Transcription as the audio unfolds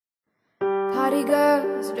Naughty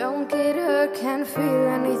girls, don't get hurt, can't feel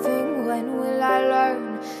anything. When will I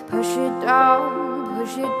learn? Push it down,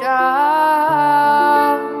 push it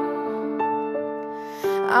down.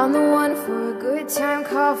 I'm the one for a good time,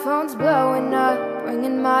 call phones blowing up,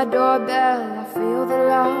 ringing my doorbell. I feel the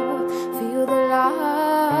love, feel the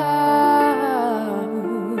love.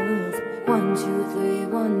 1, 2, 3,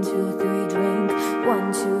 1, 2, 3, drink.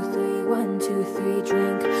 1, 2, 3, 1, 2, 3,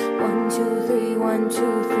 drink. 1, 2, 3, 1,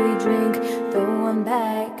 2, 3, drink. Throw one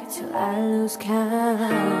back till I lose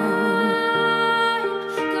count.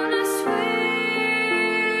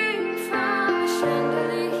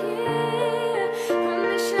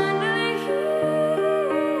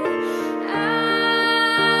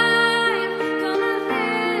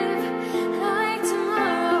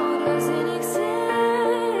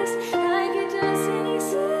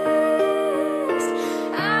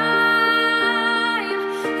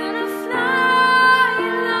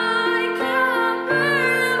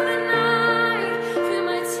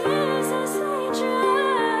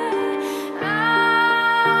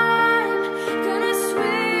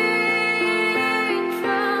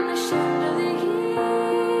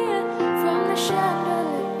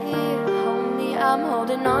 I'm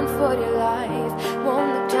holding on for your life.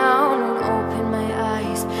 Won't look down, won't open my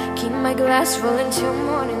eyes. Keep my glass full until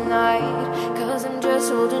morning light. Cause I'm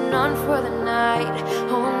just holding on for the night.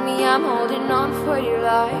 Hold me, I'm holding on for your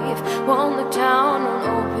life. Won't look down, won't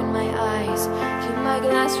open my eyes. Keep my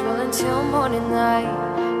glass full until morning light.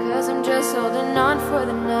 Cause I'm just holding on for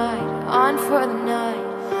the night. On for the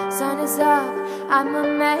night. Sun is up, I'm a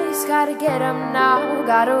mess. Gotta get up now,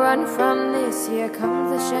 gotta run from this. Here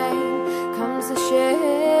comes the shame, comes the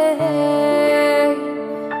shame.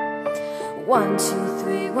 1, 2,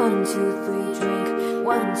 3, 1, 2, 3, drink.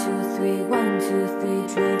 1, 2, 3, 1, 2, 3,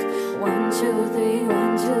 drink. 1, 2, 3,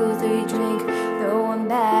 1, 2, 3, drink. Throw one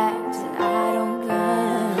back